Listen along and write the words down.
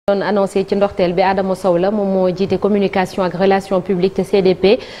doon annoncé ci ndorteel bi Adama Sow la moom moo jiite communication ak relations publiques te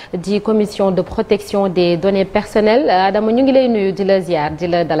CDP di commission de protection des données personnelles Adama ñu ngi lay nuyu di la ziar di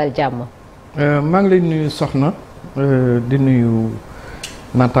la dalal jàmm. maa ngi lay nuyu soxna di nuyu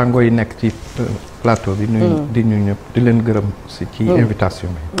naataango yi nekk ci plateau bi. di nuyu ñëpp di leen gërëm ci invitation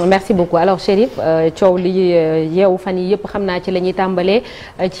bi. merci beaucoup alors Chérif coow li yeewu fan yi yëpp xam naa ci la ñuy tàmbalee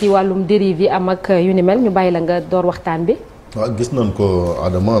ci wàllum dérive yi am ak yu ni mel ñu bàyyi la nga door waxtaan bi. waaw gis nañ ko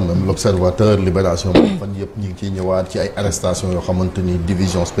Adama même l'observateur libération moom fan yëpp ñu ngi ciy ñëwaat ci ay arrestation yoo xamante ni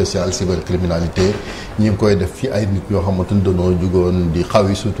division spéciale cybercriminalité ñi ngi koy def fi ay nit yoo xamante ni dañoo jugoon di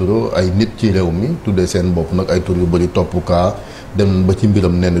xawi suturo ay nit ci réew mi tuddee seen bopp nag ay tur yu bëri topp kaa dem ba ci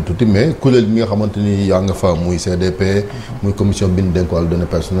mbiram nenn tuuti mais kuréel bi nga xamante ni yaa nga fa muy CDP muy commission bi ñu dénk wàllu données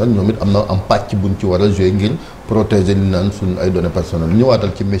personnelles ñoom it am na am pàcc buñ ci war a jouer ngir protéger li naan suñ ay données personnelles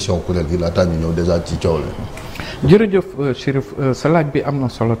ñëwaatal ci mission kuréel gi laataa ñu ñëw déjà ci coow la. jërëjëf Chérif sa laaj bi am na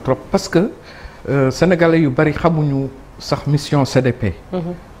solo trop parce que sénégalais yu bari xamuñu sax mission CDP.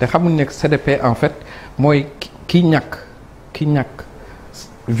 te xamuñu ne CDP en fait mooy ki ñàkk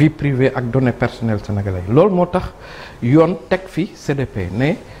vie privée ak données personnelles sénégalais loolu moo tax yoon teg fi CDP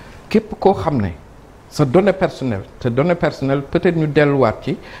ne képp koo xam ne sa données personnelles te données personnelles peut-être ñu delluwaat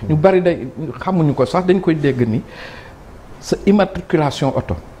ci. ñu bari day xamuñu ko sax dañ koy dégg ni sa immatriculation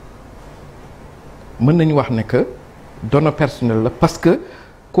auto. mën nañu wax ne que données personnelles la parce que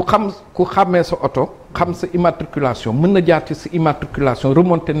ku xàmmee sa oto xam sa immatriculation mën na jaar ci sa immatriculation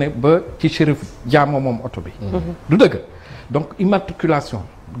remonté ne ba ci Chérif Diama moom oto bi. du dëgg donc immatriculation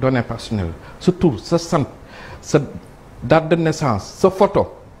données personnelles sa tur sa sant sa date de naissance sa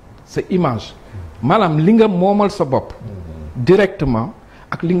photo sa image maanaam li nga moomal sa bopp directement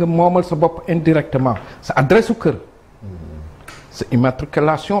ak li nga moomal sa bopp indirectement sa adresse su kër. sa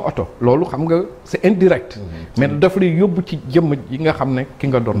immatriculation auto loolu xam nga c'est indirect mais daf lay yóbbu ci jëmm yi nga xam ne ki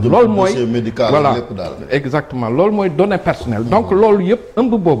nga doon loolu mooy voilà exactement loolu mooy données personnelles donc loolu yëpp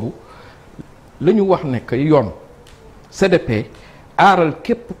ëmb boobu la ñu wax ne que yoon CDP aaral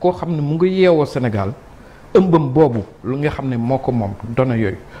képp koo xam ne mu ngi yeewoo Sénégal ëmbam boobu lu nga xam ne moo ko moom données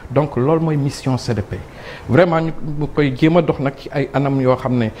yooyu donc loolu mooy mission CDP vraiment ñu koy jéem a dox nag ci ay anam yoo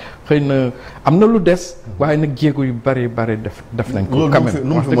xam ne xëy na am na lu des waaye nag jéego yu bari def nañ ko quand même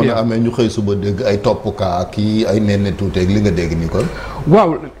lu mu fi mën a amee ñu xëy suba dégg ay toppkaa kii ay nenne tuuteeg li nga dégg ni kon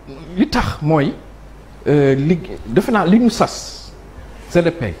waaw li tax mooy defe naa li ñu sas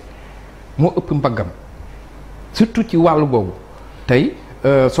CDP moo ëpp mbaggam surtout ci wàllu boobu tey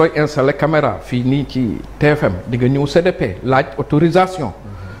sooy installé caméra fii nii ci TFM di nga ñëw CDP laaj autorisation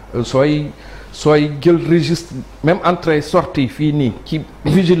sooy jël registre même entrée sortie fii nii ci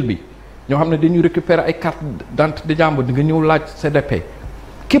vigile bi ñoo xam ne dañuy récupérer ay carte d'identité jàmbur di nga ñëw laaj CDP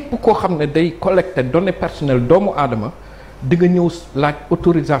képp koo xam ne day collecter données personnelles doomu aadama di nga ñëw laaj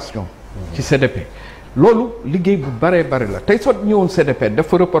autorisation ci CDP loolu liggéey bu baree bari la tey soo ñëwoon CDP def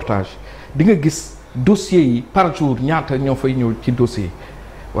fa reportage di nga gis dossiers yi par jour ñaata ñoo fay ñëw ci dossier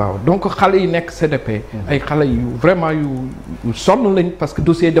waaw donc xale yi nekk CDP ay xale yu vraiment yu sonn lañ parce que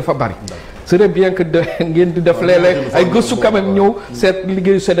dossier yi dafa bari c'est bien que ngeen di def léeg-léeg ay gëstu quand même ñëw seet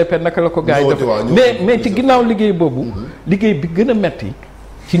liggéeyu CDP naka la ko gars yi def mais ci ginnaaw liggéey boobu liggéey bi gën a metti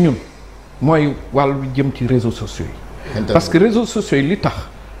ci ñun mooy wàllu bi jëm ci réseaux sociaux yi parce que réseaux sociaux yi li tax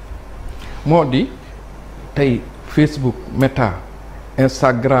moo di tey Facebook Meta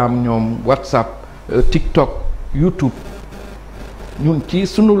Instagram ñoom WhatsApp TikTok YouTube ñun ci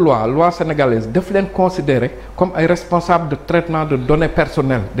sunu loi sénégalaise daf leen considérer comme ay responsables de traitement de données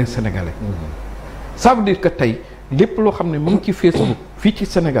personnelles des Sénégalais. Ça veut dire que tey lépp loo xam ne mu ngi ci Facebook fii ci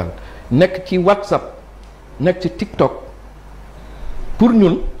Sénégal nekk ci WhatsApp nekk ci TikTok pour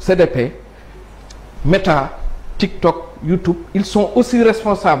ñun CDP Meta TikTok YouTube ils sont aussi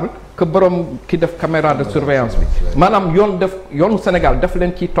responsables que borom ki def caméra de surveillance bi maanaam yoonu Sénégal daf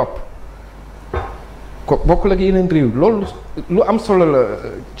leen ciy topp. ko bokkul ak yeneen réew loolu lu am solo la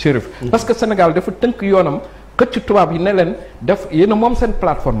Chérif parce que Sénégal dafa tënk yoonam xëcc tubaab yi ne leen def yéen a moom seen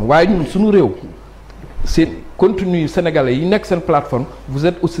plateforme waaye ñun suñu réew seen contenu sénégalais yi nekk seen plateforme vous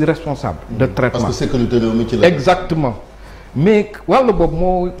êtes aussi responsable de traitement parce que sécurité réew mi ci la exactement mais wàllu boobu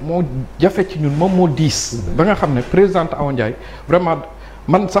moo jafe ci ñun moom moo diis ba nga xam ne présidente Awa Ndiaye vraiment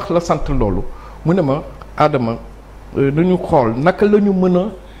man sax la sant loolu mu ne ma Adama nañu xool naka la ñu mën a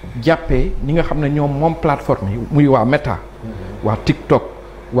jàppee ñi nga xam ne ñoom moom plateforme yi muy waa Meta waa TikTok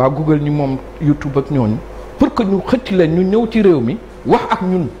waa Google ñi moom YouTube ak ñooñu pour que ñu xëcc leen ñu ñëw ci réew mi wax ak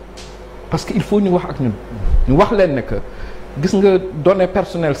ñun parce que il faut ñu wax ak ñun ñu wax leen ne que gis nga données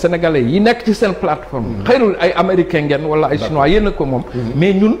personnelles sénégalais yi nekk ci seen plateforme xëyrul ay américain ngeen wala ay chinois yéen a ko moom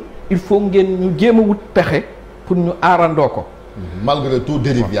mais ñun il faut ngeen ñu jéem a wut pexe pour ñu aarandoo ko malgré tout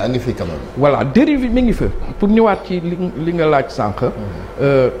dérive yaa ngi fi quand même. voilà dérive yi mi ngi fa pour ñëwaat ci li nga laaj sànq.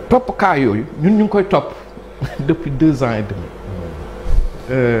 topp cas yooyu ñun ñu ngi koy topp depuis 2 ans et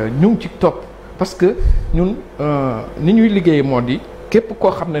demi. ñu ngi ci topp parce que ñun ni ñuy liggéey moo di képp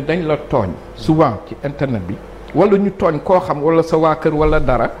koo xam ne dañ la tooñ souvent ci internet bi wala ñu tooñ koo xam wala sa waa kër wala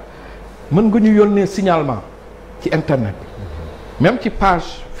dara mën nga ñu yónnee signalement ci internet bi même ci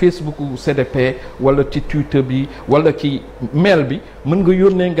page Facebook ou CDP wala ci Twitter bi wala ci mail bi mën nga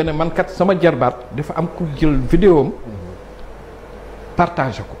yónnee nga ne man kat sama jarbaat dafa am ku jël vidéo am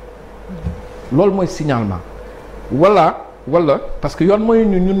partagé ko loolu mooy signalement wala parce que yoon mooy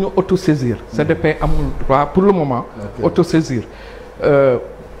ñun ñu autosaisir CDP amul droit pour le moment autosaisir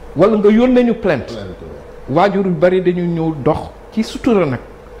wala nga yónnee ñu plainte waajur yu bari dañu ñëw dox ci sutura nag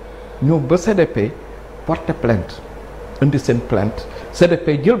ñëw ba CDP porter plainte indi seen plainte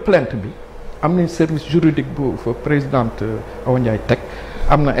CDP jël plainte bi am nañ service juridique bu fa présidente Awa Ndiaye teg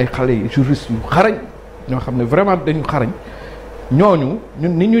am na ay xale yu juristes yu xarañ ñoo xam ne vraiment dañu xarañ ñooñu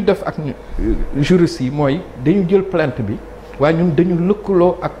ñun ni ñuy def ak juristes yi mooy dañu jël plainte bi waaye ñun dañu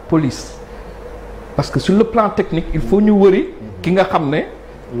lëkkaloo ak police parce que sur le plan technique il faut ñu wëri ki nga xam ne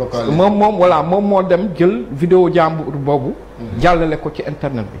moom moo dem jël vidéo jàmbur boobu jàllale ko ci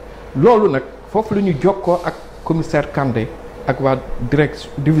internet bi loolu nag foofu la ñu jokkoo ak commissaire Kandé ak waa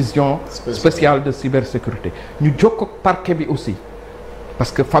division spéciale de cybersécurité ñu jokkoo ak parquet bi aussi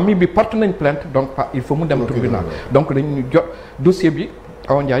parce que famille bi porte nañ plainte donc il faut mu dem tribunal donc dañu dossier bi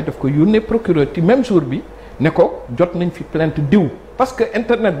Awa Ndiaye daf ko yónnee procureur ci même jour bi ne ko jot nañ fi plainte diw parce que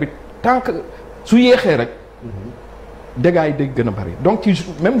internet bi tant que su yéexee rek dégâts yi day gën a bari donc ci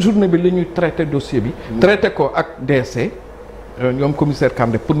même journée bi la ñuy traité dossier bi traité ko ak DSC ñoom commissaire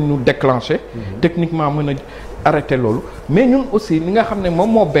Kandé pour ñu déclencher techniquement mën a arrêter loolu mais ñun aussi li nga xam ne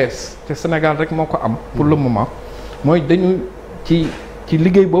moom moo bees te Sénégal rek moo ko am pour le moment mooy dañu ci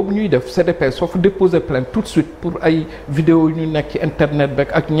liggéey boobu ñuy def CDP soo fa déposer plainte tout de suite pour ay vidéo yu ñu nekk ci internet beeg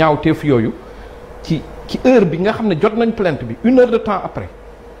ak ñaawteef yooyu ci heure bi nga xam ne jot nañ plainte bi 1 heure de temps après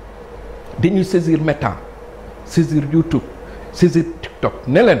dañuy saisir Meta saisir YouTube saisir TikTok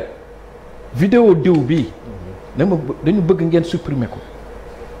ne leen vidéo diw bii dañu bëgg ngeen supprimer ko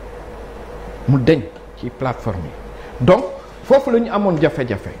mu deñ ci plateforme yi donc foofu la ñu amoon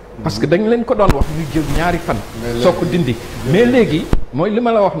jafe-jafe parce que dañ leen ko doon wax ñu jël ñaari fan soo ko dindi mais léegi mooy li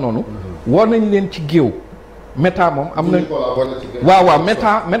ma la wax noonu woo nañ leen ci géew Meta moom am nañ waaw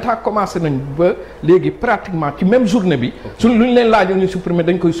Meta commencé nañ ba léegi pratiquement ci même journée bi suñ lu ñu leen laajoon ñu supprimer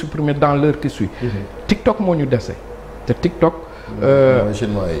dañ koy supprimer dans l'heure qui suit TikTok moo ñu dese te TikTok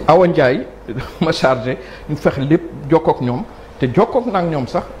Awa Ndiaye ma chargé ñu fexe lépp jokkook ñoom te jokkook nag ñoom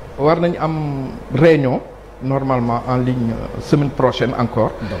sax war nañ am réunion normalement en ligne semaine prochaine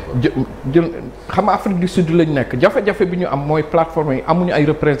encore jël xam nga Afrique du Sud lañ nekk jafe-jafe bi ñu am mooy plateforme yi amuñu ay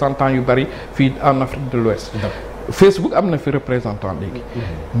représentants yu bari fii en Afrique de l'Ouest Facebook am na fi représentant léegi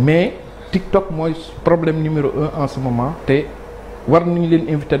mais TikTok mooy problème numéro 1 en ce moment te war nañu leen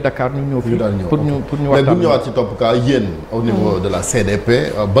invité Dakar ñu ñëw fii pour ñu waxtaan. mais bu ñëwaat ci topp kaa yéen au niveau de la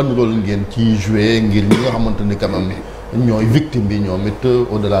CDP ban rôle ngeen ci joué ngir ñi nga xamante ni quand même ñooy victime bi ñoom it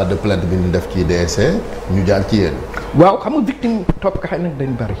au delà de plainte bi ñu def ci DSC ñu jaar ci yéen. waaw xam nga victime topp kaay nag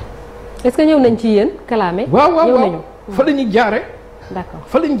dañ bari. est-ce que ñëw nañ ci yéen kalaame. waaw fa la ñuy jaare. d'accord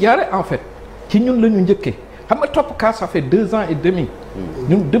fa la ñu jaare en fait ci ñun la ñu njëkkee xam nga topp kaa ça fait 2 ans et demi.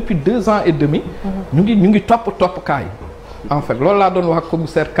 ñun depuis 2 ans et demi. ñu ngi topp kaa yi. en fait loolu laa doon wax ak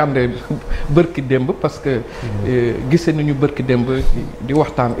commissaire Kandé bërki démb parce que gisee nañu bërki démb di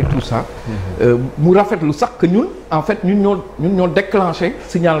waxtaan et tout ça mu rafetlu sax que ñun en fait ñun ñoo déclenché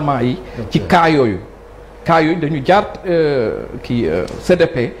signalement yi ci cas yooyu dañu jaar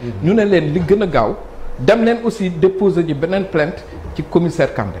CDP ñu ne leen li gën a gaaw dem leen aussi déposer ji beneen plainte ci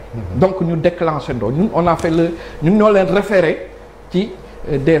commissaire Kandé donc ñu déclenché ndoo ñun on a fait ñun ñoo leen référé ci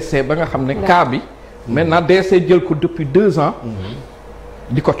DSC ba nga xam ne cas bi maintenant DSC jël ko depuis 2 ans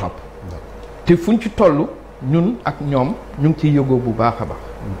di ko topp te fuñ ci toll ñun ak ñoom ñu ngi ciy yëgoo bu baax a baax.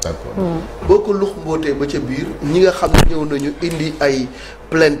 d'accord boo ko lux mbootee ba ca biir ñi nga xam ne ñëw nañu indi ay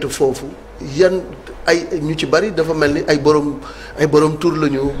plainte foofu yan ay ñu ci bari dafa mel ni ay borom tur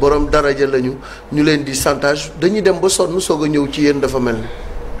lañu borom daraja lañu ñu leen di chantage dañuy dem ba sonn soog a ñëw ci yéen dafa mel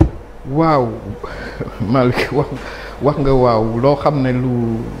ni. waaw Malick wax nga waaw loo xam ne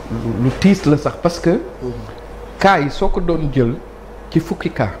lu tiis la sax parce que cas yi soo ko doon jël ci fukki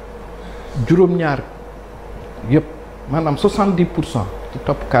cas juróom-ñaar yëpp maanaam 70% ci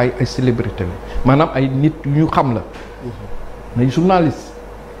topp cas yi ay célébrité la maanaam ay nit yu ñu xam la nay journaliste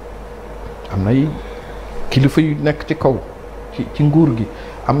am nay kilifa yu nekk ci kaw ci nguur gi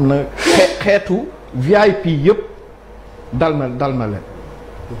am na xeetu VIP yëpp dal na leen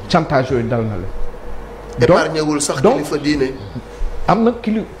chantage yooyu dal na leen. épargné wul sax kilifa diine. am na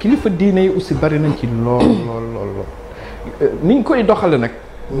kilifa diine yi aussi bari nañ ci lool ni ñu koy doxale nag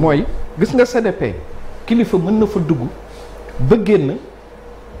mooy gis nga CDP kilifa mën na fa dugg ba génn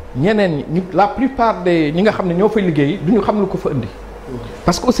ñeneen ñi la plupart des ñi nga xam ne ñoo fay liggéey du ñu xam lu ko fa indi.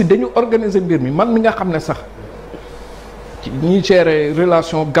 parce que aussi dañu organiser mbir mi man mi nga xam ne sax ñi gérer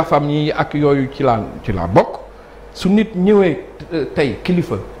relation gafam yi ak yooyu ci laa bokk su nit ñëwee tey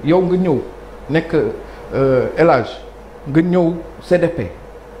kilifa yow nga ñëw nekk élage nga ñëw CDP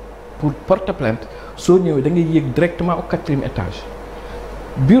pour porter plainte soo ñëwee da ngay yéeg directement au 4e étage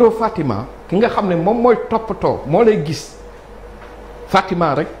bureau Fatima ki nga xam ne moom mooy toppatoo moo lay gis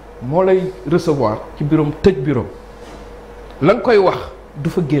Fatima rek moo lay recevoir ci bureau tëj bureau la nga koy wax du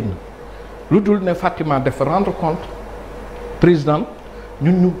fa génn lu dul ne Fatima dafa rendre compte président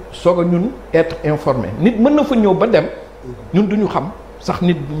ñun ñu soog a ñun être informé nit mën na fa ñëw ba dem ñun duñu xam sax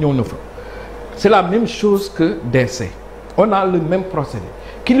nit ñëw na fa c'est la même chose que DC on a le même procédé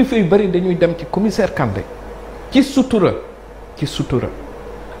kilifa yu bari dañuy dem ci commissaire Kandé ci sutura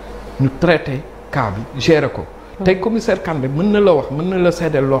ñu traité cas bi gérer ko tey commissaire Kandé mën na la wax mën na la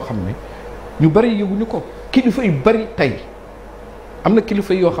seedeel loo xam ne ñu bari yëguñu ko kilifa yu bari tey am na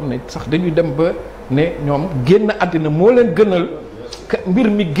kilifa yoo xam ne sax dañuy dem ba ne ñoom génn àddina moo leen gënal mbir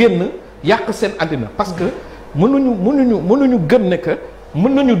mi génn yàq seen àddina parce que mënuñu gën ne que mën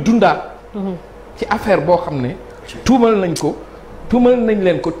nañu dundaat ci affaire boo xam ne tuumal nañ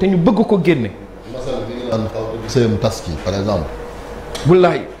leen ko te ñu bëgg ko génne. masal bi nga daan sëyam tas ci par exemple.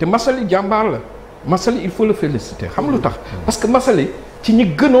 wallaay te Massaly jàmbaar la Massaly il faut le féliciter xam lu tax parce que Massaly ci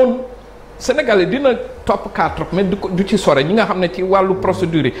ñi gënoon Sénégalais dina topp cas trop mais du ci sore ñi nga xam ne ci wàllu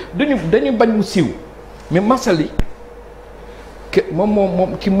procédure yi dañu bañ mu siiw mais Massaly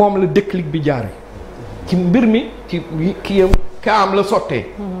moom ci moom la déclic bi jaare ci mbir mi ci kii kaam la sottee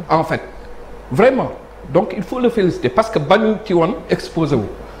en fait vraiment donc il faut le féliciter parce que bañu ci woon exposé wu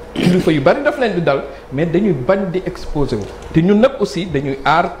kilifa yu bari daf leen di dal mais dañuy bañ di exposé wu te ñun nag aussi dañuy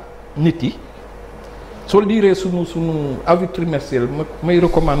aar nit yi soo liiree sunu avis trimestriel may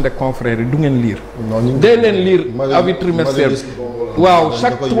recommander confrères yi du ngeen lire dee leen lire avis trimestriel waaw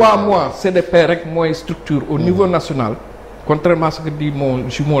chaque 3 mois CDP rek mooy structure au niveau national contrairement à ce que dit mon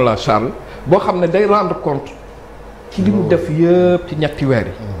jumeau là Charles boo xam ne day rendre compte ci li mu def yëpp ci ñetti weer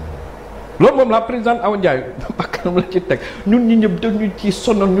yi loolu moom la présidente Awa Ndiaye bakkanam la ci teg ñun ñi ñëpp dañu ci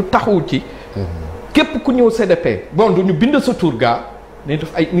sonal ñu taxawu ci képp ku ñëw CDP bon du ñu bind sa tur gaa dañuy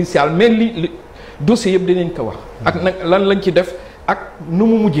def ay initial mais li dossier yëpp dinañ ko wax ak nag lan lañ ci def ak nu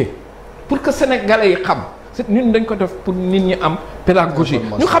mu mujjee pour que sénégalais yi xam ñun dañ ko def pour nit ñi am pédagogie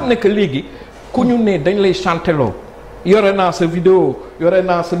ñu xam ne que léegi ku ñu ne dañ lay chanteloo yore naa sa vidéo yore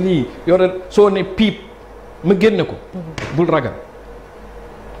naa sa lii yore soo ne piip ma génne ko bul ragal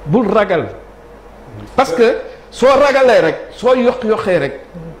parce que soo ragalee rek soo yoxee rek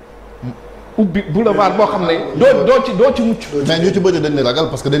ubbi boulevard boo xam ne doo ci mucc. mais ñu ci bëri dañ ne ragal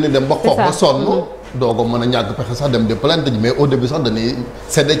parce que dañuy dem ba xoox ba sonn doo ko mën a ñàkk pexe sax dem de plainte ji mais au début sax dañuy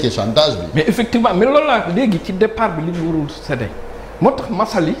cédé ci chantage bi. mais effectivement mais loolu laa léegi ci départ bi li ñu warul cédé moo tax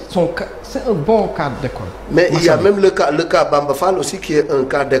Massaly son cas c'est un bon cas d'école. mais Massaly. Il y a même le cas Bamba Fall aussi qui est un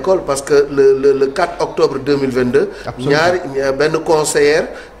cas d'école parce que le 4 octobre 2022. ñaari benn conseillère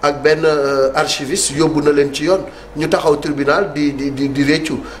ak benn archiviste yóbbu na leen ci yoon ñu taxaw tribunal di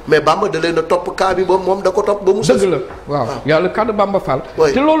réccu mais Bamba da leen a topp cas bi ba moom da ko topp ba mu. dëgg la waaw y a le cas de Bamba Fall.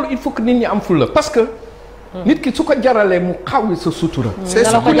 te loolu il faut que nit ñi am fulla parce que. nit ki su ko jaralee mu xawwi sa sutura. c'est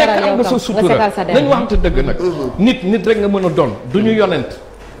ça ku nekk am nga sa sutura nañ waxante dëgg nag. nit rek nga mën a doon du ñu yonent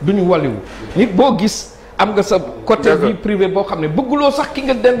du ñu waliwu nit boo gis am nga sa côté vie privée boo xam ne bëgguloo sax ki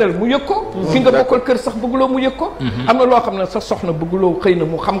nga dendal mu yëg ko. ki nga bokkal kër sax bëgguloo mu yëg ko. am na loo xam ne sa soxna bëgguloo xëy na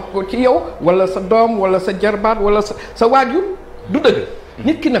mu xam ko ci yow wala sa doom wala sa jarbaat wala sa waajur du dëgg.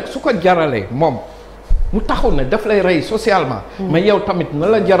 nit ki nag su ko jaralee moom mu taxaw ne daf lay rey socialement. mais yow tamit na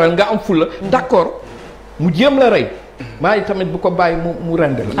la jaral nga am fulla d'accord. mu jéem la rey waaye tamit bu ko bàyyi mu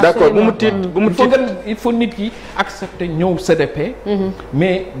rend la. d'accord bu mu tiit il faut nit yi accepter ñëw CDP.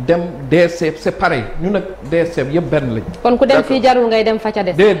 mais dem DSF c'est pareil ñu nag DSF yëpp benn lañ. kon ku dem fii jarul ngay dem fa ca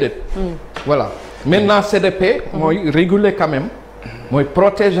des. déedéet. voilà maintenant CDP. mooy réguler quand même. mooy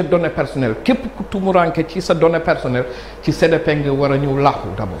protéger données personnelles képp ku tumuranke ci sa données personnelles ci CDP nga war a ñëw làqu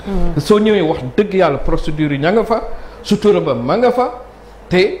d'abord. soo ñëwee wax dëgg yàlla procédure yi ña nga fa sutura ba ma nga fa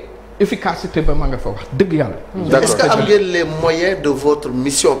te. efficacité ba ma nga fa wax dëgg yàlla. est-ce que am ngeen les moyens de votre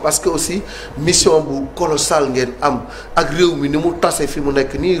mission parce que aussi mission bu colossale ngeen am ak réew mi ni mu tase fi mu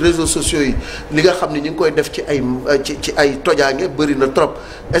nekk nii réseaux sociaux yi li nga xam ne ñu ngi koy def ci ay tojaange bëri na trop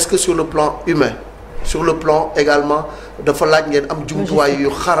est-ce que sur le plan humain sur le plan également dafa laaj ngeen am jumtuwaay yu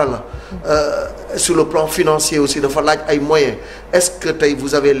xarala sur le plan financier aussi dafa laaj ay moyens est-ce que tey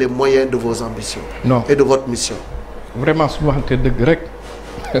vous avez les moyens de vos ambitions et de votre mission vraiment suñu waxante dëgg rek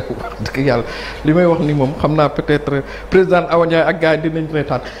wax dëgg yàlla li may wax ni moom xam naa peut-être président Awa Ndiaye ak gars yi dinañ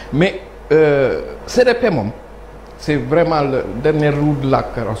reetaan mais CDP moom c'est vraiment le dernier roue de la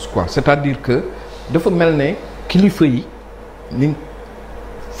carrosse quoi c'est-à-dire que dafa mel ne kilifa yi ni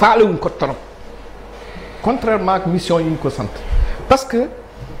faalewuñ ko trop contrairement ak mission yi ñu ko sant parce que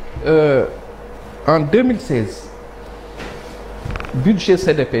en 2016 budget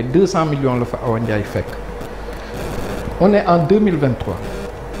CDP 200 millions la fa Awa Ndiaye fekk on est en 2023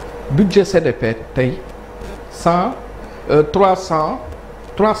 budget CDP tey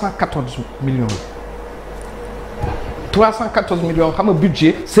 314 millions la 314 millions xam nga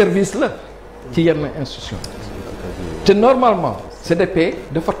budget service la ci yenn institution te normalement CDP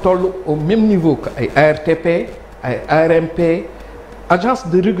dafa toll au même niveau que ay ARTP ay ARMP agence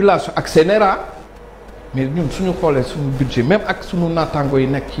de régulation ak CNRA mais ñun suñu xoolee suñu budget même ak suñu naataango yi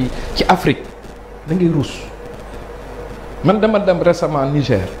nekk ci Afrique da ngay ruus man dama dem récemment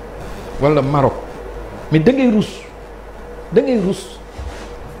Niger wala Maroc mais da ngay ruus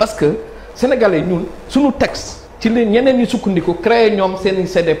parce que sénégalais ñun suñu texte ci leen ñeneen ñi sukkandiku créer ñoom seeni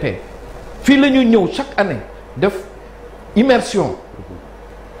CDP fii la ñuy ñëw chaque année def immersion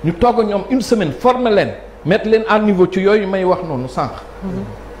ñu togg ñoom une semaine former leen mettre leen à niveau ci yooyu may wax noonu sànq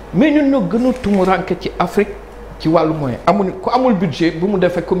mais ñun ñoo gën a tumuranke ci Afrique ci wàllu moyen amuñu ku amul budget bu mu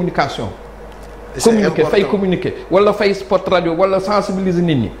defee communication communiquer fay communiquer wala fay spot radio wala sensibiliser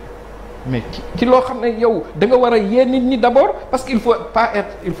nit ñi mais ci loo xam ne yow da nga war a yee nit ñi d'abord parce que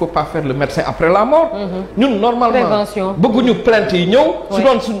il faut pas faire le médecin après la mort ñun normalement bëgguñu plainte yi ñëw su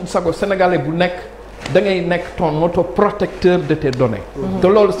doon suñu sago sénégalais bu nekk da ngay nekk ton autoprotecteur de tes données te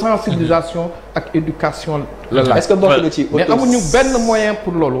loolu sensibilisation ak éducation la laaj. est-ce que bokk na ci mais amuñu benn moyen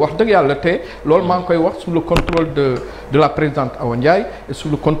pour loolu wax dëgg yàlla te loolu maa ngi koy wax sous le contrôle de la présidente Awa Ndiaye et sous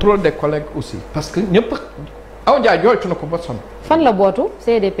le contrôle des collègues aussi parce que ñëpp Awa Ndiaye jooytu na ko ba sonn. fan la bootu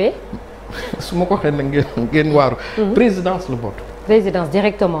CDP. su ma ko waxee nag ngeen waaru. présidence la bootu. présidence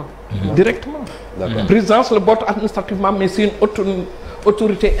directement. directement. d'accord présidence la bootu administrativement mais c'est une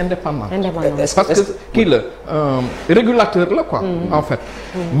autorité indépendante. parce que kii la régulateur la quoi. en fait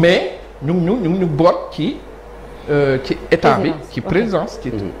mais ñu boot ci état bi ci présidence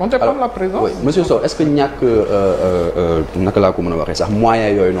ci on dépend de la présidence. oui monsieur Sow est-ce que ñàkk naka laa ko mën a waxee sax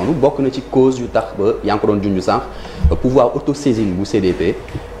moyens yooyu noonu bokk na ci cause yu tax ba yaa ngi ko doon junj sànq pouvoir autosaisine bu CDP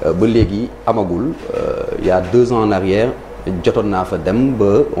ba léegi amagul il y a 2 ans en arrière. jotoon naa fa dem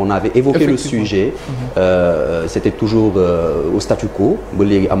ba on avait évoqué le sujet c'était toujours au statu quo ba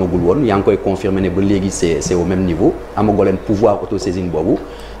léegi amagul woon yaa ngi koy confirmer ne ba léegi c'est au même niveau amagoo leen pouvoir autosaisine boobu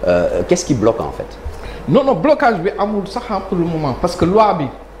qu'est-ce qui bloque en fait non blocage bi amul sax pour le moment parce que loi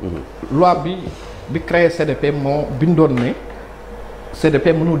bi créé CDP moo bindoon ne CDP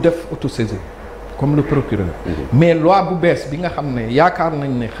mënul def autosaisine comme le procureur mais loi bu bees bi nga xam ne yaakaar nañ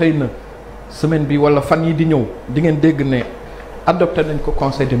ne xëy na semaine bi wala fan yi di ñëw di ngeen dégg ne adopté nañ ko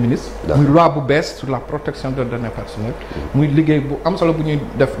conseil des ministres muy loi bu bees sur la protection des données personnelles muy liggéey bu am solo bu ñuy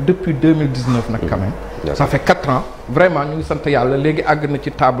def depuis 2019 nag quand même ça fait 4 ans vraiment ñu ngi sant yàlla léegi àgg na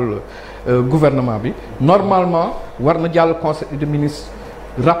ci table gouvernement bi normalement war na jàll conseil des ministres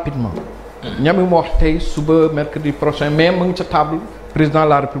rapidement ñami moo wax tey suba mercredi prochain mais mu ngi ca table président de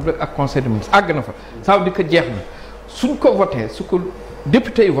la république ak conseil des ministres àgg na fa ça veut dire que jeex na suñ ko voté su ko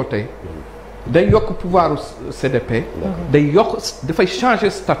député yi voté day yokk pouvoir CDP day yokk dafay changer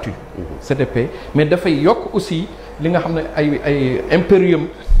statut CDP mais dafay yokk aussi li nga xam ne ay impérium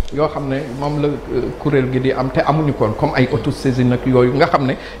yoo xam ne moom la kuréel gi di am te amuñu koon comme ay autosaisine ak yooyu nga xam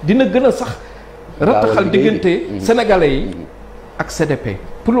ne dina gën a sax rataxal diggante sénégalais yi ak CDP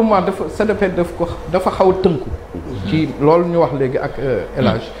pour le moment CDP dafa xaw a tënku ci loolu ñu wax léegi ak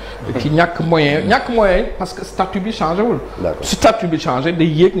élage ci ñàkk moyen parce que statut bi changé wul statut bi changé day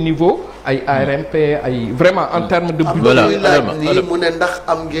yéeg niveau ay ARMP ay vraiment en termes de budget nii mu ne ndax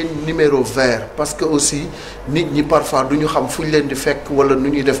am ngeen numéro vert parce que aussi nit ñi parfois du ñu xam fu ñu leen di fekk wala nu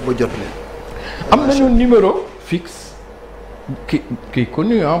ñuy def ba jot leen am nañu numéro fixe ki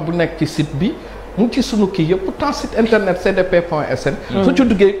connu bu nekk ci site bi mu ngi ci sunu kii yëpp pourtant site internet cdp.sn su ci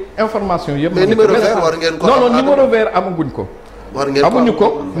duggee information yëpp mais numéro vert war ngeen ko non numéro vert amaguñ ko amuñu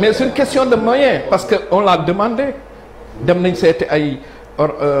ko mais c'est une question de moyen parce que on l'a demandé dem nañ seeti ay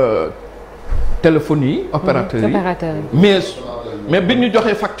téléphonie yi opérateurs yi mais bi ñu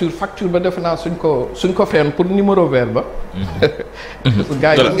joxee facture ba defe naa suñ ko feeyoon pour numéro vert ba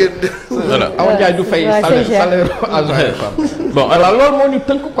gars yi Awa Ndiaye du fay salaire agent bon alors loolu moo ñu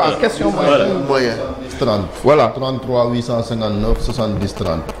tënk quoi question moyen 30. voilà 33 859 70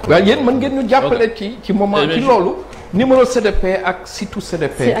 30. waaw yéen mën ngeen ñu jàppale ci moment ci loolu numéro CDP ak site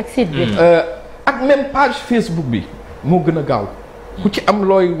CDP. ak site bi. ak même page Facebook bi moo gën a gaaw. ku ci am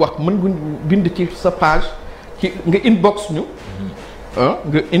looy wax mën nga bind ci sa page ci nga inbox ñu.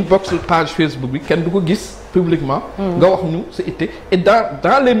 nga inbox page Facebook bi kenn du ko gis publiquement. nga wax ñu sa itte et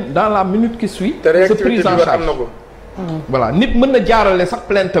dans la minute qui suit. sa prise en charge voilà nit mën na jaarale sax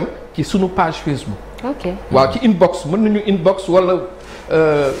plainte am ci sunu page Facebook. ok waaw ci inbox mën nañu inbox wala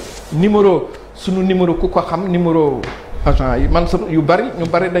sunu numéro ku ko xam numéro agent yi man sama yu bari ñu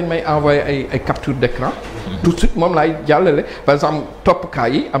bari dañ may envoyer ay capture d'écran tout de suite moom laay jàllale par exemple toppkaa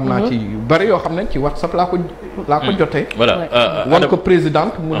yi am naa ci yu bari yoo xam ne ci WhatsApp laa ko jotee. voilà wan ko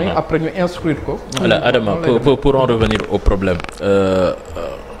présidente mu ne après ñu instruire ko. voilà Adama pour en revenir au problème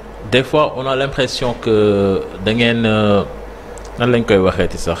des fois on a l'impression que da ngeen nan lañ koy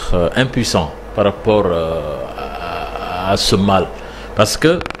waxeeti sax impuissant par rapport à ce mal parce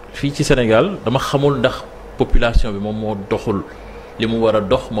que fii ci Sénégal dama xamul ndax population bi moom moo doxul li mu war a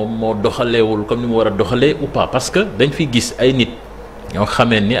dox moom moo doxaleewul comme ni mu war a doxalee ou pas parce que dañ fi gis ay nit ñoo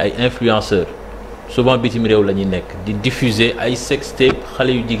xamee ni ay influenceurs souvent bitim réew la ñuy nekk di diffuser ay sextape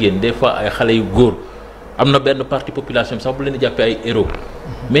xale yu jigéen des fois ay xale yu góor am na benn partie population bi sax bu leen di jàppee ay héros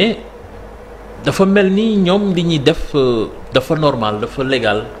mais dafa mel ni ñoom li ñuy def dafa normal dafa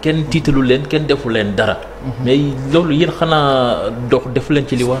légal kenn tiitalu leen kenn defu leen dara. mais loolu yéen xanaa defu leen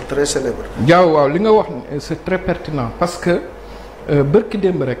ci li war. très célèbre. Diaw waaw li nga wax c'est très pertinent parce que bërki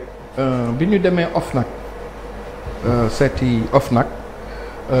démb rek bi ñu demee OFNAC seeti OFNAC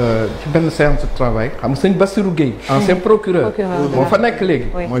ci benn séance de travail xam nga sëñ Bassirou Gueye ancien procureur moo fa nekk léegi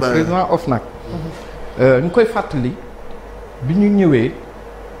mooy président OFNAC ñu koy fàttali bi ñu ñëwee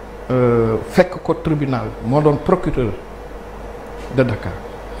fekk ko tribunal moo doon procureur de Dakar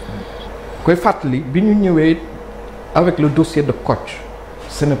koy fàttali bi ñu ñëwee avec le dossier de Kocc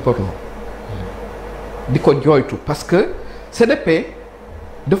Sénéporno di ko jooytu parce que CDP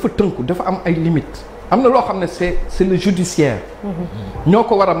dafa tënku dafa am ay limites am na loo xam ne c'est le judiciaire ñoo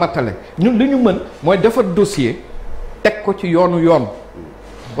ko war a matale ñun li ñu mën mooy defar dossier teg ko ci yoonu yoon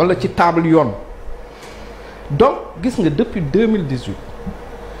walla ci table yoon donc gis nga depuis 2018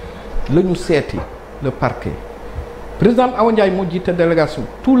 la ñu seeti le parquet président Awa Ndiaye moo jiite délégation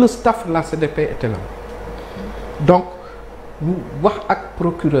tout le staff de la CDP était là donc ñu wax ak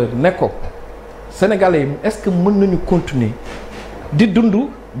procureur ne ko sénégalais yi est-ce que mën nañu continuer di dund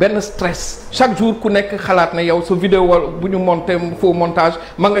benn stress chaque jour ku nekk xalaat ne yow sa vidéo bu ñu monté faux montage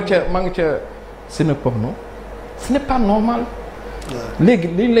ma nga ca Sénéporno ce n'est pas normal léegi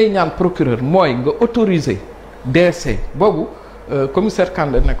li ñu lay ñaan procureur mooy nga autoriser DC boobu commissaire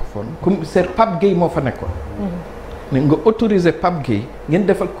Kandé nekk foon commissaire Pape Gueye moo fa nekkoon ne nga autoriser Pape Gueye ngeen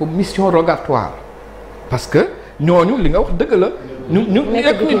defal ko mission rogatoire parce que ñooñu li nga wax dëgg la ñu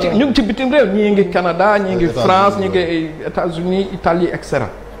ngi ci bitim réew ñii ngi Canada ñii ngi France ñii ngi États-Unis Italie et cetera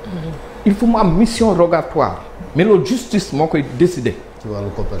il faut mu am mission rogatoire mais loolu justice moo koy décider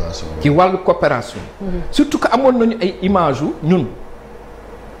ci wàllu coopération surtout que amoon nañu ay images yu ñun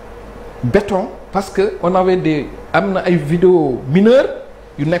béton parce que on avait am na ay vidéo mineurs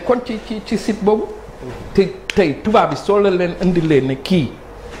yu nekkoon ci site boobu te tey tubaab bi soo la leen indilee ne kii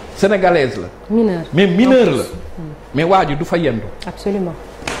sénégalaise la mais mineur la mais waa ji du fa yendu absolument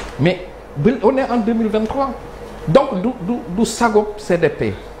mais on est en 2023 donc du sago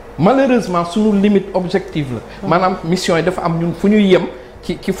CDP malheureusement suñu limite objective la maanaam mission yi dafa am ñun fu ñuy yem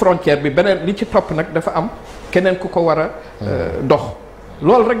ci frontière bi beneen li ci topp nag dafa am keneen ku ko war a dox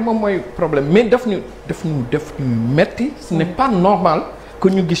loolu rek moom mooy problème mais daf ñu metti ce n'est pas normal que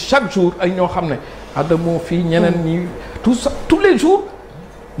ñu gis chaque jour ay ñoo xam ne Adamo fii ñeneen ñi tout ça tous les jours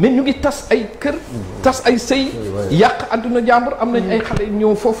mais ñu ngi tas ay kër tas ay sëy yàq àdduna jàmbur am nañ ay xale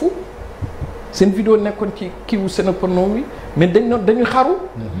ñëw foofu seen vidéo nekkoon ci kiiwu Sénéporno bi mais dañu xaru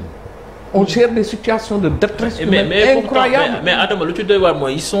on gère des situations de détresse humaine incroyables mais Adama lu ci doy waar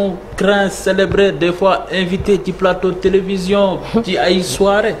mooy ils sont craints célébrés des fois invités ci plateau de télévision ci ay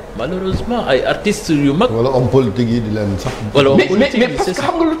soirées malheureusement ay artistes yu mag wala homme politique yi di leen sax mais parce que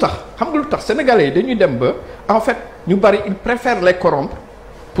xam nga lu tax sénégalais yi dañuy dem ba en fait ñu bari ils préfèrent les corrompre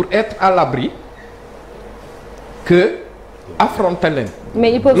pour être à l'abri que affronter leen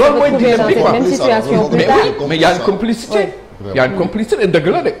mais ils peuvent se retrouver dans cette même situation plus tard mais il y a une complicité y a une complicité dëgg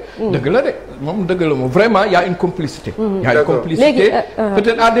la de. dëgg la de moom dëgg la moom vraiment y a une complicité. y a une complicité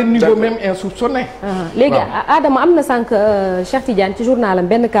peut-être à des niveaux même insoupçonnés. léegi Adama am na sànq Cheikh Tidiane ci journalam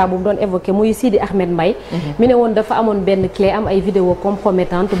benn cas bu mu doon évoqué muy Sidi Ahmed Mbaye. mi ne woon dafa amoon benn clé am ay vidéo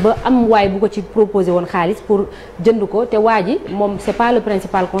compromettante ba am waay bu ko ci proposé woon xaalis pour jënd ko te waa ji moom c'est pas le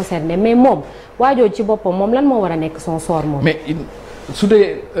principal concerné mais moom waajoo ci boppam moom lan moo war a nekk son sort moom. mais su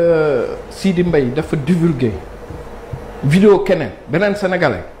dee Sidi Mbaye dafa divulguer vidéo keneen beneen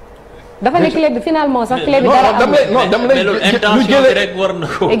sénégalais. dafa ne clé bi finalement sax clé bi dara am dama lay intention bi rek war na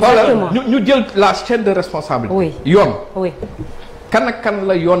ko. exactement ñu jël la chaîne de responsabilité. oui yoon. oui. kan ak kan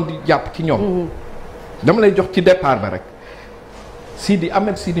la yoon di jàpp ci ñoom. dama lay jox ci départ ba rek Sidi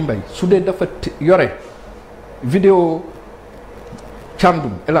Mbaye su dee dafa yore vidéo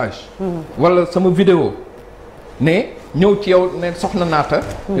Thiandoum El Hadj wala sama vidéo ne ñëw ci yow ne soxna naata.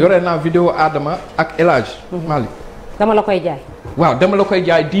 yore naa vidéo Adama ak El Hadj Malick. dama la koy jaay. waaw dama la koy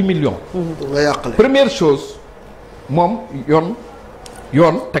jaay 10 millions. nga yàqale. première chose moom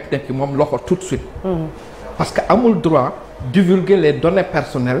yoon teg na ci moom loxo tout de suite. parce que amul droit divulguer les données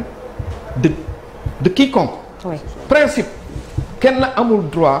personnelles de quiconque. oui. principe kenn amul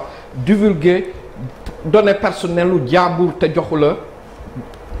droit divulguer données personnelles lu jàmbur te joxu la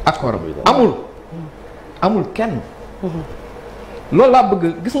accord amul kenn. loolu laa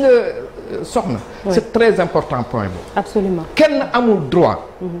bëgg gis nga soxna. c'est très important point boobu. absolument kenn amul droit.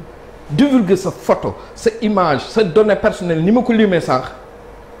 divulguer sa photo sa image sa données personnelles ni ma ko limee sànq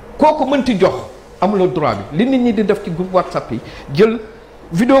kooku mënti jox amuloo droit bi li nit ñi di def ci groupe WhatsApp yi jël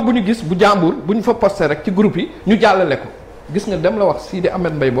vidéo bu ñu gis bu jàmbur bu ñu fa posté rek ci groupe yi ñu jàllale ko gis nga dem la wax Sidi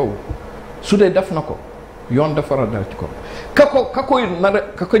Ahmed Mbaye boobu su dee def na ko yoon dafa war a dal ci ko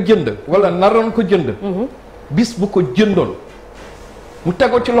ka ko jënd wala naroon ko jënd. bis bu ko jëndoon mu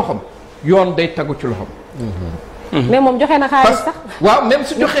tego ci loxom yoon day tegu ci loxom. mais moom joxe na xaalis sax. waaw même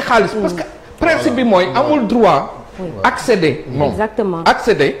su joxe xaalis parce que principe bi mooy amul droit. accéder moom exactement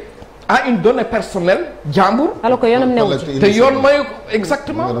accéder à une donnée personnelle jàmbur. alors que yoonam newu ci te yoon mayu ko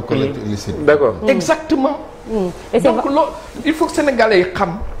exactement. d'accord. exactement. et c'est donc loolu il faut que sénégalais yi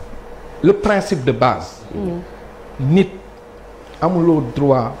xam le principe de base. nit amuloo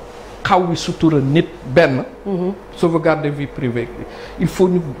droit xaw wi sutura nit benn. sauvegarder vie privée il faut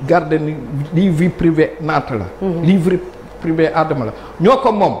ñu garder ni lii vie privée naata la. lii vie privée Adama la ñoo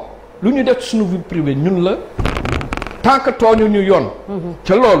ko moom lu ñu def suñu vie privée ñun la tant que tooñu ñu yoon.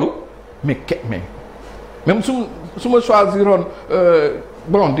 ca loolu mais même su ma choisiroon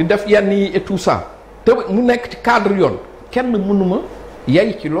bon di def yenn yi et tout ça te mu nekk ci cadre yoon kenn mënuma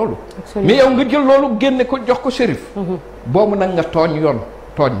yay ci loolu. mais yow nga jël loolu génne ko jox ko shérif. boobu nag nga tooñ yoon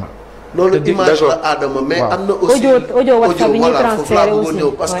tooñ ma. loolu image la Adama mais am na aussi audio WhatsApp bi ñuy transféré aussi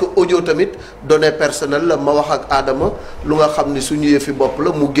ñëw parce que audio tamit données personnelles la ma wax ak Adama lu nga xam ni suñu yëfi bopp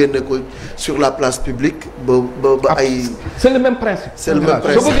la mu génne ko sur la place publique ba ay. c'est le même principe. c'est le même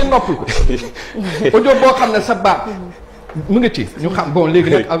principe soo bëggee noppal ko audio boo xam ne sa baat mu ngi ci ñu xam bon léegi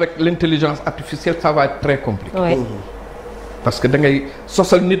nag avec l'intelligence artificielle ça va être très compliqué. parce que da ngay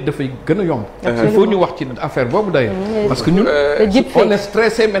sosal nit dafay gën a yomb. il faut ñu wax ci affaire boobu d'ailleurs. parce que ñun on est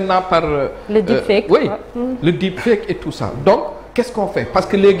stressé maintenant par. le deepfake oui le deepfake et tout ça donc qu'est-ce qu'on fait parce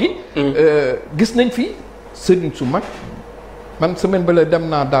que léegi. gis nañ fi sëriñ su mag man semaine ba la dem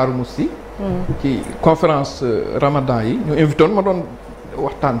naa Daaru Musti ci conférence Ramadan yi ñu invité woon ma doon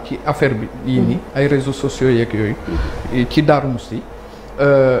waxtaan ci affaire bi yii nii ay réseaux sociaux yeeg yooyu ci Daaru Musti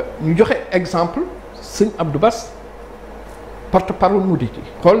ñu joxe exemple sëñ Abdou Bass. porte-parole mu di ci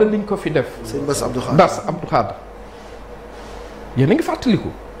xoolal liñ ko fi def. sëñ Bass Abdou Khadre yéen a ngi fàttaliku.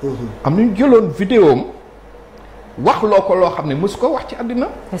 am nañu jëloon vidéo am wax loo ko loo xam ne mësu ko wax ci àddina.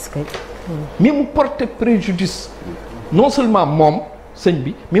 est-ce que. mais mu porte préjudice non seulement moom sëñ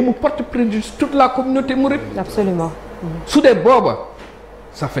bi mais mu porte préjudice toute la communauté mouride. absolument. su dee booba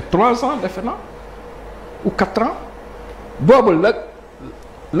ça fait 3 ans defe na ou 4 ans booba la.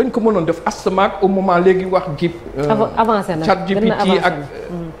 lañ ko mënoon def asamaak au moment léegi wax jib. avancé na chat GPT ak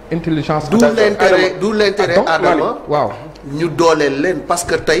intelligence. d'où l'intérêt Adama waaw ñu dooleel leen parce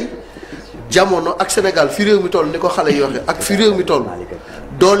que tey jamono ak Sénégal fi réew mi toll ni ko xale yi waxee ak fi réew mi toll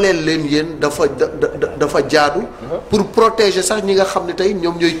dooleel leen yéen dafa jaadu pour protéger sax ñi nga xam ne tey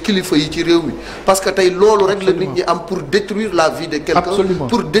ñoom ñooy kilifa yi ci réew mi parce que tey loolu rek la nit ñi am pour détruire la vie de quelqu'un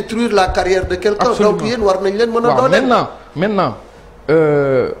pour détruire la carrière de quelqu'un donc yéen war nañ leen mën a dooleel maintenant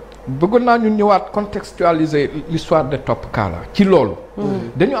bëggoon naa ñu ñëwaat contextualiser l'histoire de Top Kala ci loolu.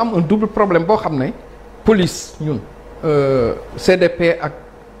 dañu am un double problème boo xam ne police ñun CDP ak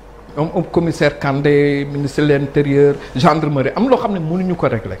commissaire Kandé ministre de l'intérieur gendarmerie am loo xam ne mënuñu ko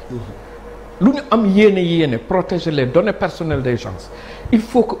régler. lu ñu am yéene protéger les données personnelles des gens il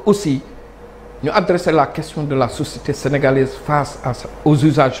faut que aussi ñu adresser la question de la société sénégalaise face aux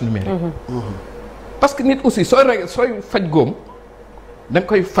usages numériques. Parce que nit aussi sooy faj góom da nga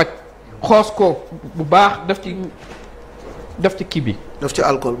koy faj xoos ko bu baax def ci kii bi. def ci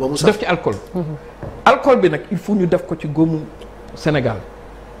alcool ba mu sax def ci alcool. alcool bi nag il faut ñu def ko ci góomu Sénégal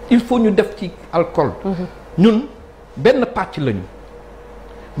il faut ñu def ci alcool. ñun benn pàcc lañu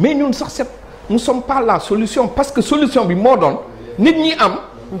mais ñun sax nous sommes pas la solution parce que solution bi moo doon nit ñi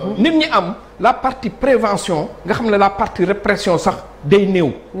am la partie prévention nga xam ne la partie répression sax day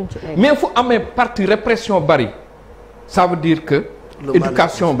néew. mais fu amee partie répression bari ça veut dire que.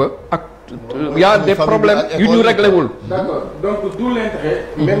 éducation ba ak. y a des problèmes yu ñu réglé wul. d'accord donc d'où l'intérêt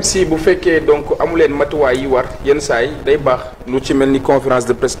même si bu fekkee donc amuleen matuwaay yi war yenn saa yi day baax lu ci mel ni conférence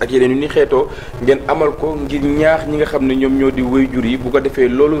de presse ak yeneen yu ni xeetoo ngeen amal ko ngir ñaax ñi nga xam ne ñoom ñoo di waajur yi bu ko defee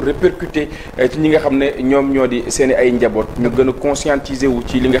loolu répercuté ci ñi nga xam ne ñoom ñoo di seen ay njaboot ñu gën a conscientiser wu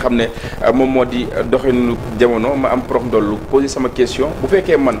ci li nga xam ne moom moo di doxinu jamono ma am prox ndollu poser sama question bu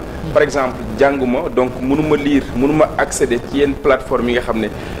fekkee man par exemple jànguma donc mënuma lire mënuma accéder ci yenn plateforme yi nga xam ne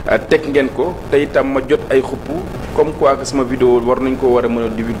teg ngeen ko te itam ma jot ay xupp comme quoi que sama vidéo war nañ ko war a mën a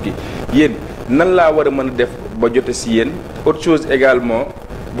divulguer yéen nan laa war a mën a def ba jote si yéen autre chose également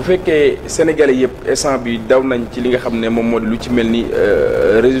bu fekkee sénégalais yëpp instant bi daw nañ ci li nga xam ne moom moo di lu ci mel ni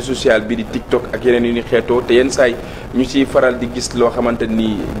réseau social bi di TikTok ak yeneen yu ni xeetoo te yenn saay ñu ciy faral di gis loo xamante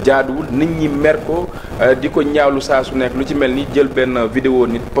ni jaaduwul nit ñi mer ko di ko ñaawlu saa su nekk lu ci mel ni jël benn vidéo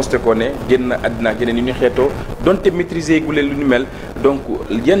nit posté ko ne génn àddina ak yeneen yu ni xeetoo donte maîtriser gu leen lu ni mel donc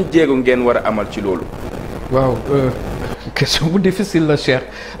yan jéego ngeen war a amal ci loolu. waaw question bu difficile la Cheikh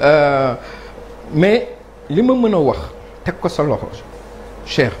mais li ma mën a wax teg ko sa loxo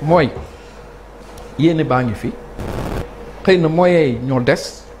Cheikh mooy yéene baa ngi fi xëy na moyens ñoo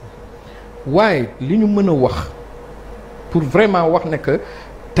des waaye li ñu mën a wax pour vraiment wax ne que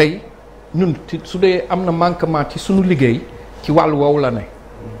tey ñun su dee am na manquement ci suñu liggéey ci wàllu woowu la ne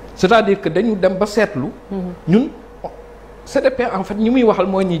c'est-à-dire que dañu dem ba seetlu ñun CDP en fait ñi muy waxal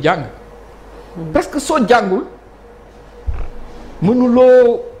mooy ñi jàng parce que soo jàngul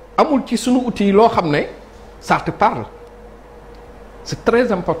mënuloo amul ci suñu outil yi loo xam ne ça te parle c'est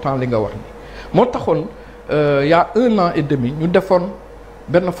très important li nga wax ni moo taxoon y a 1 an et demi ñu defoon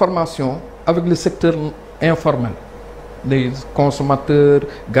benn formation avec le secteur informel les consommateurs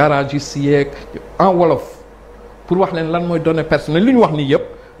garagistes yeeg en wolof pour wax leen lan mooy données personnelles li ñu wax nii yëpp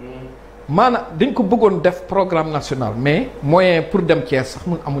maanaam dañ ko bëggoon def programme national mais moyen pour dem Thiès sax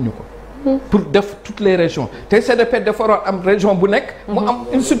mun amuñu ko pour def toutes les régions tey CDP dafa war am région bu nekk mu am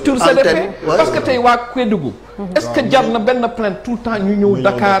une structure CDP parce que tey waa Kédougou est-ce que jar na benn plainte tout le temps ñu ñëw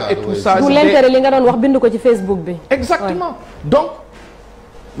Dakar et tout ça du l'intérêt li nga doon wax bind ko ci Facebook bi exactement donc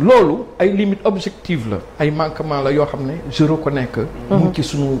loolu ay limites objectives la ay manquements la yoo xam ne je reconnais que mu ngi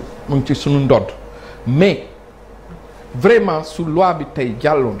ci sunu ndodd mais vraiment su loi bi tey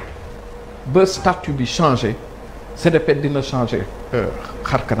jàlloon ba statut bi changé CDP dina changé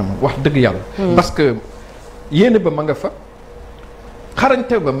xar kanamam wax dëgg yàlla parce que yéene ba ma nga fa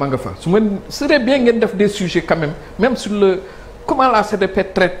xarañte ba ma nga fa su ngeen serait bien ngeen def des sujets quand même sur le comment la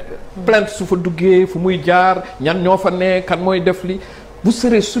CDP traite plainte su fa duggee fu muy jaar ñan ñoo fa ne kan mooy def li vous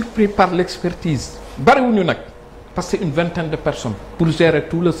serez surpris par l'expertise bariwuñu nag parce que une vingtaine de personnes pour gérer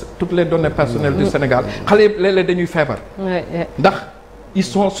toutes les données personnelles du Sénégal xale yëpp léeg-léeg dañuy feebar ndax ils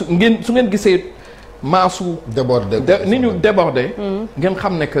sont su ngeen gisee maasu ni ñu débordé ngeen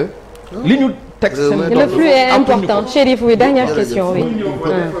xam ne que li ñu teg seen le flux est important Chérif oui dernière question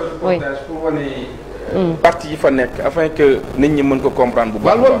oui parti yi fa nekk afin que nit ñi mën ko comprendre bu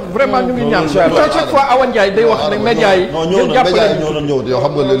baax. waaw loolu vraiment ñu ngi ñaan chaque fois Awa Ndiaye day wax ne média yi ngeen jàppale ñoo doon ñëw yoo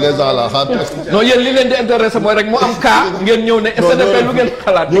xam nga les gens là non yéen li leen di intéressé mooy rek mu am cas ngeen ñëw ne CDP lu ngeen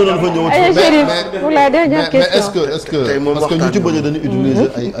xalaat ñoo doon fa ñëw pour la dernière question mais est-ce que parce que ñu ci bëri dañuy utiliser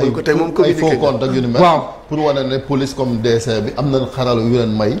ay faux compte ak yu ni mel pour wane ne police comme DC bi am na xarala yu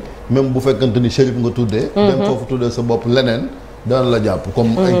leen may même bu fekkante ni Chérif nga tuddee dem foofu tuddee sa bopp leneen daan la jàpp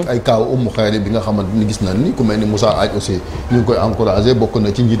comme ay kaaw Umu Xayri bi nga xamante ni gis nañ ni ku mel ni Moussa Adj aussi ñu ngi koy encouragé bokk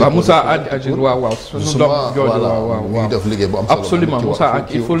na ci njiit Moussa Adj waaw suñu doom jooju waaw ñuy def liggéey bu am solo absolument Moussa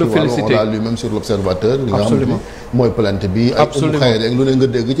Adj il faut le féliciter lui-même sur l'observateur li nga xam ne mooy plainte bi ay Umu Xayri ak lu ne nga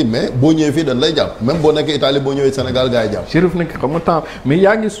dégg ci mais boo ñëwee fii dañ lay jàpp même boo nekkee Italie boo ñëwee Sénégal gaa yi jàpp Chérif nekk xam nga temps mais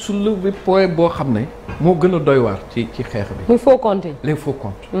yaa ngi soulever point boo xam ne moo gën a doy waar ci xeex bi muy faux compte les faux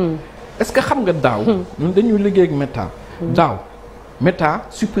comptes est-ce que xam nga daaw ñun dañuy liggéey ak Meta daaw Meta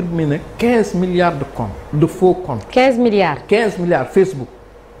supprimé na 15 milliards de comptes de faux comptes. 15 milliards. 15 milliards Facebook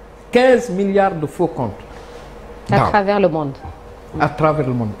 15 milliards de faux comptes. à travers le monde. à travers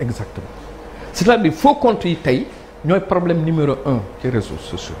le monde exactement c'est-à-dire faux compte yi tey ñooy problème numéro 1 ci réseaux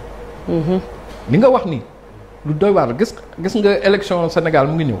sociaux. li nga wax ni lu doy waar gis nga élection Sénégal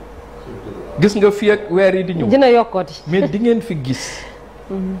mu ngi ñëw. gis nga fii ak weer yi di ñëw. dina yokkooti. mais di ngeen fi gis.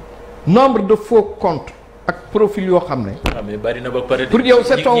 nombre de faux comptes ak profil yoo xam ne. mais bari na ba pare. pour yow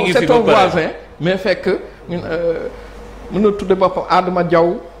c'est ton voisin mais fekk mën na tudde boppam Adama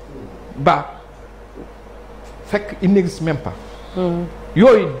Ba fekk il n'existe même pas.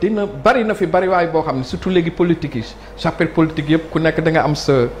 yooyu dina bari na fi bari waay boo xam ne surtout léegi politique yi chapelle politique yëpp ku nekk da nga am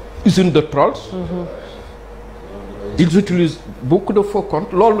sa usine de trolls. ils utilisent beaucoup de faux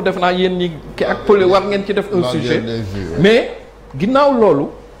comptes loolu def naa yéen ñi ki ak poli war ngeen ci def un sujet mais ginnaaw loolu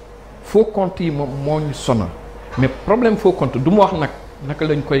faux comptes yi moom moo ñu sonal mais problème faux compte du mu wax naka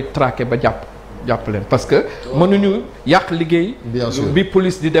lañ koy traquer ba jàpp leen parce que mënuñu yàq liggéey bi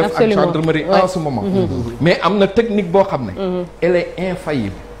police di def ak gendarmerie en ce moment mais am na technique boo xam ne elle est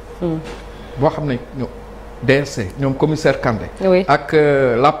infaillible boo xam ne DSC ñoom commissaire Kandé ak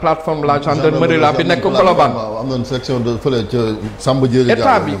la plateforme la gendarmerie la bi nekk Colobane am na section de fële ca Samba Diéry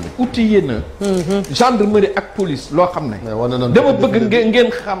état bi outillé na gendarmerie ak police loo xam ne dama bëgg ngeen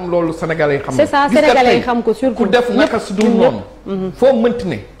xam loolu sénégalais yi xam c'est ça sénégalais yi xam ko surtout ku def naka su dul noonu foo mënti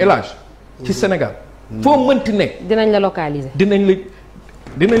ne élage ci Sénégal foo mënti ne dinañ la localiser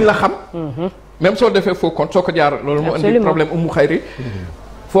dinañ la xam même soo defee faux compte soo ko jaar loolu moo indi problème umu xayri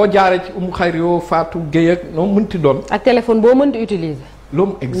foo jaaree ci umu xayri yoo Fatou Gueye ak noo mënti doon ak téléphone boo mënti utiliser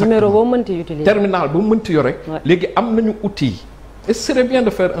loolu exactement numéro boo mënti utiliser terminal boo mënti yore léegi am nañu outil et ce serait bien de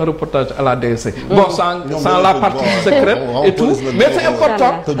faire un reportage à la DSC bon sans la partie secrète et tout mais c'est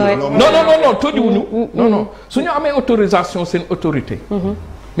important non tojuwuñu non suñu amee autorisation seen autorité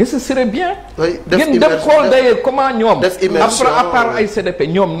mais ce serait bien ngeen dem xool d'ailleurs comment ñoom après à part ay CDP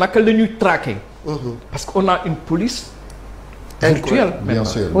ñoom naka la ñuy traquer parce qu'on a une police virtuelle bien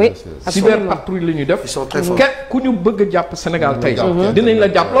sûr oui cyber patrouille la ñuy def ku ñu bëgg a jàpp Sénégal tey dinañ la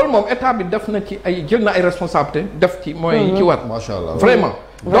jàpp loolu moom état bi def na ci ay jël na ay responsabilités def ci mooy ci war macha allah vraiment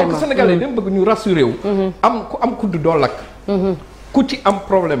donc sénégalais dañ bëgg ñu rassurer wu am kudd doo lakk ku ci am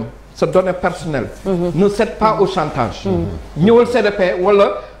problème sa donnée personnelle ne cède pas au chantage ñëwal CDP wala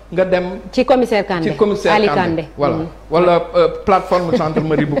nga dem ci commissaire Kandé Ali Kandé voilà wala plateforme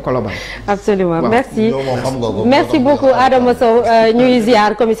gendarmerie bu Colobane absolument merci beaucoup Adama Sow ñuy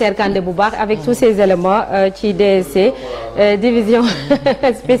ziar commissaire Kandé bu baax avec tous ces éléments ci DSC division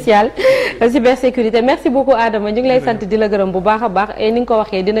spéciale cybersécurité merci beaucoup Adama ñu ngi lay sant di la gërëm bu baax a baax et ni nga ko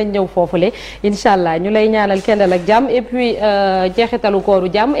waxee dinañ ñëw foofule incha allah ñu lay ñaanal kendal ak jàmm et puis jeexitalu kooru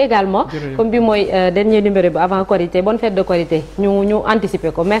jàmm également comme bi mooy dernier numéro bi avant Korité bonne fête de Korité ñu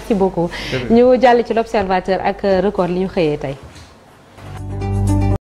anticiper ko merci beaucoup ñu jàll ci l'observateur ak record li ñu xëyee tey